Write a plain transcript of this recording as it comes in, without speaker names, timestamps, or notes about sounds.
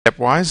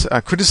stepwise,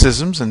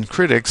 criticisms and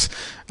critics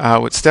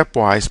with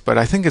stepwise, but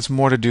I think it's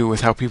more to do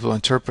with how people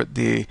interpret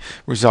the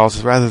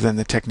results rather than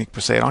the technique per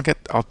se. And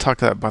I'll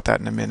talk about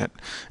that in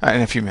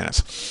a few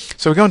minutes.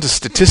 So we go into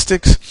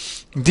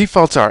statistics.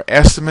 Defaults are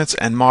estimates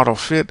and model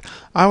fit.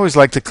 I always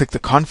like to click the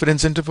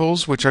confidence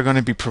intervals, which are going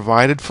to be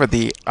provided for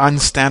the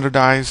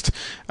unstandardized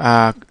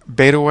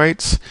beta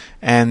weights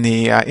and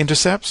the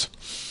intercepts.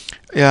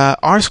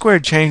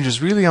 R-squared change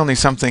is really only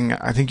something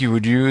I think you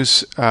would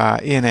use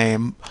in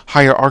a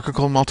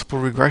hierarchical multiple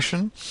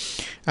regression.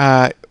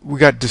 We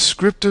got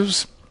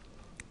descriptives,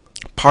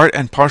 part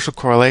and partial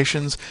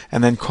correlations,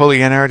 and then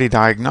collinearity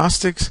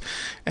diagnostics.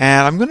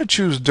 And I'm going to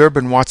choose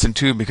Durbin-Watson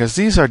 2 because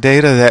these are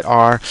data that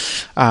are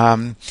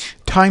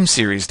time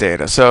series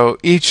data. So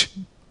each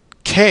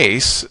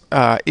case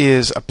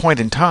is a point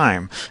in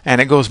time, and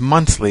it goes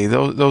monthly.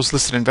 Those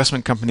listed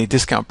investment company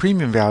discount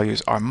premium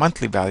values are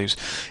monthly values,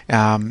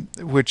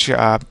 which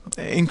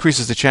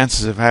increases the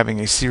chances of having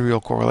a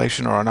serial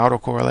correlation or an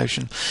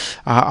autocorrelation.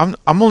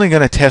 I'm only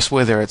going to test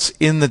whether it's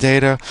in the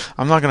data.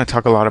 I'm not going to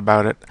talk a lot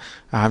about it.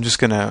 I'm just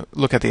going to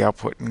look at the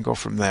output and go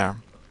from there.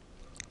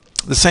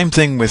 The same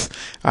thing with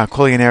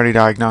collinearity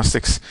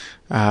diagnostics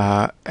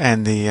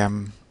and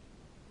the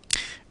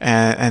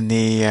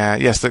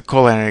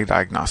collinearity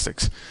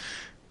diagnostics.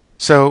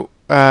 So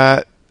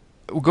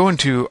we'll go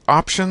into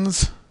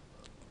options.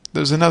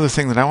 There's another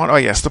thing that I want. Oh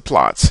yes, the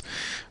plots.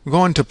 We'll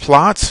go into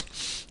plots.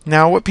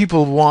 Now, what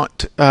people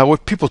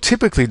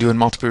typically do in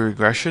multiple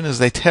regression is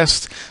they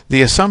test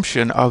the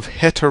assumption of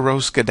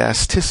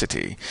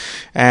heteroscedasticity,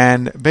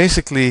 and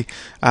basically,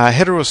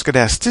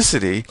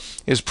 heteroscedasticity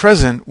is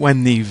present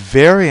when the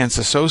variance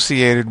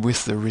associated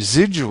with the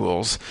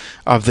residuals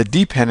of the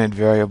dependent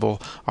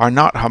variable are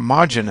not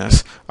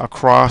homogeneous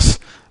across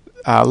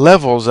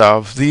levels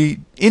of the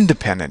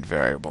independent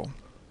variable.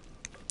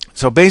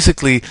 So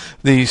basically,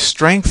 the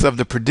strength of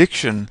the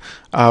prediction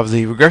of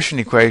the regression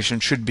equation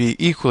should be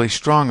equally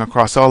strong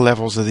across all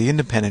levels of the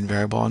independent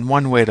variable. And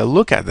one way to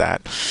look at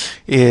that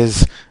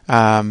is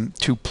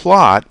to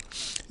plot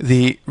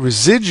the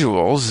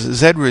residuals,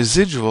 Z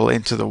residual,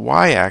 into the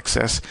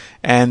y-axis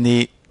and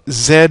the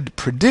Z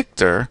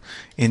predictor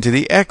into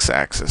the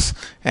x-axis.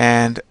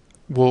 And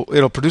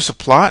it'll produce a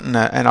plot, and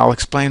I'll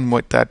explain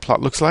what that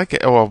plot looks like.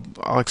 Well,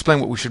 I'll explain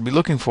what we should be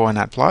looking for in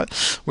that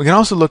plot. We can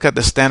also look at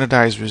the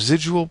standardized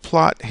residual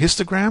plot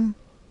histogram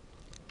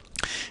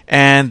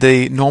and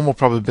the normal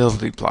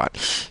probability plot.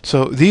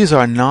 So these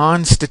are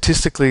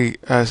non-statistical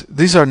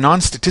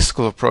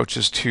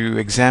approaches to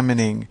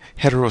examining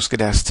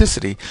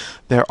heteroscedasticity.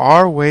 There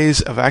are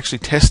ways of actually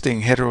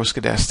testing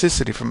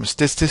heteroscedasticity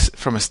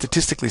from a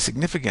statistically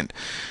significant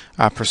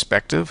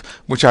perspective,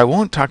 which I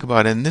won't talk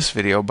about in this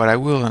video, but I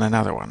will in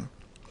another one.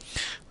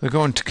 We're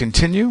going to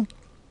continue,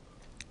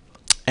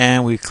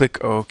 and we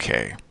click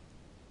OK.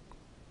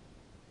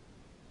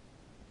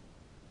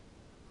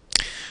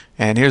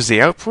 And here's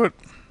the output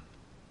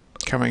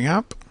coming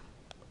up.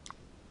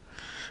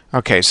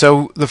 Okay,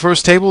 so the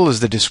first table is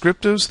the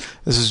descriptives.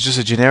 This is just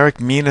a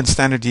generic mean and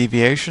standard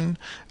deviation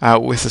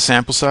with the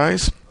sample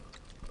size.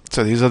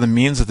 So these are the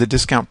means of the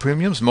discount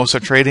premiums. Most are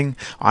trading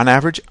on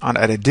average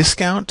at a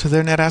discount to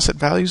their net asset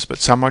values, but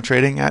some are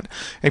trading at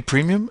a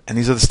premium, and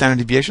these are the standard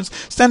deviations.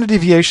 Standard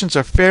deviations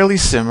are fairly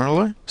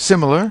similar,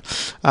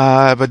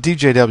 but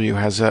DJW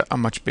has a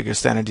much bigger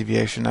standard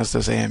deviation, as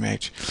does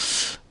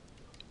AMH.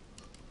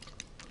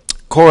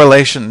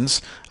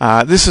 Correlations,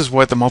 this is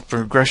what the multiple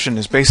regression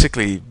is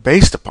basically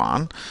based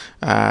upon,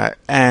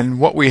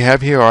 and what we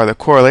have here are the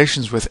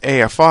correlations with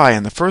AFI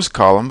in the first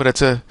column, but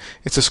it's a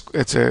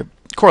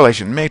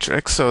correlation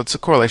matrix, so it's the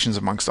correlations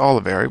amongst all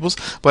the variables.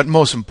 But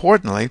most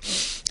importantly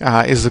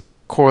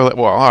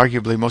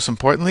arguably most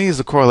importantly is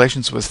the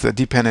correlations with the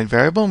dependent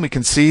variable, and we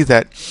can see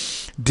that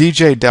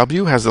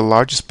DJW has the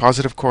largest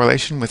positive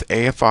correlation with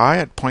AFI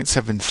at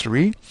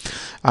 0.73,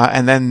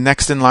 and then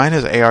next in line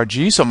is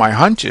ARG. So my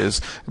hunch is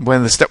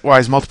when the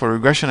stepwise multiple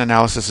regression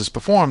analysis is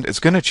performed, it's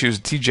going to choose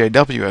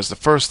DJW as the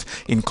first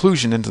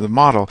inclusion into the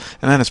model,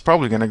 and then it's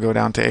probably going to go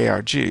down to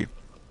ARG.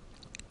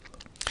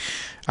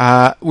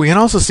 We can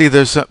also see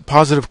there's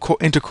positive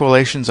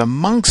intercorrelations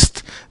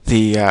amongst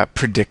the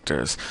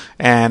predictors,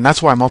 and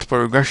that's why multiple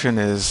regression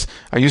is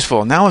a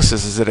useful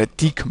analysis, is that it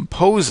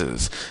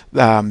decomposes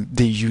the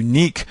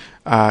unique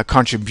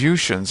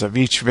contributions of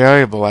each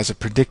variable as a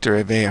predictor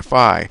of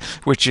AFI,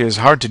 which is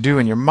hard to do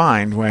in your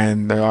mind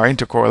when there are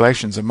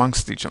intercorrelations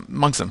amongst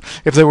them.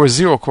 If there were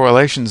zero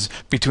correlations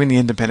between the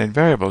independent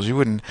variables, you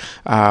wouldn't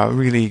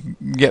really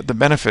get the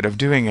benefit of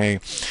doing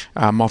a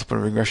multiple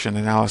regression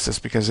analysis,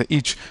 because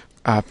each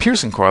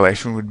Pearson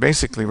correlation would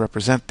basically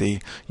represent the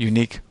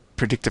unique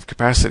predictive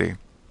capacity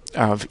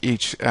of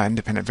each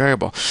independent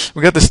variable.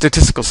 We got the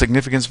statistical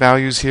significance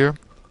values here.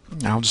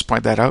 I'll just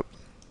point that out.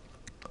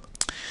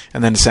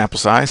 And then the sample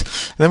size.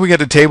 And then we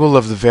get a table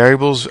of the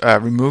variables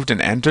removed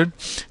and entered.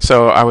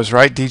 So I was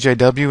right,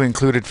 DJW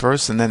included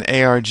first, and then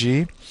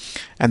ARG,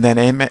 and then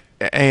AMH,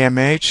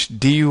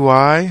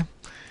 DUI,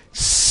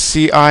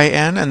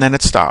 CIN, and then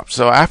it stopped.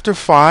 So after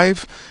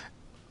 5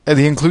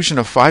 the inclusion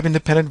of 5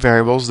 independent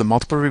variables, the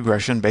multiple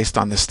regression based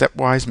on the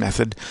stepwise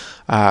method,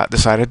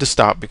 decided to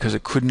stop because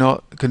it could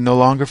no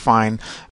longer find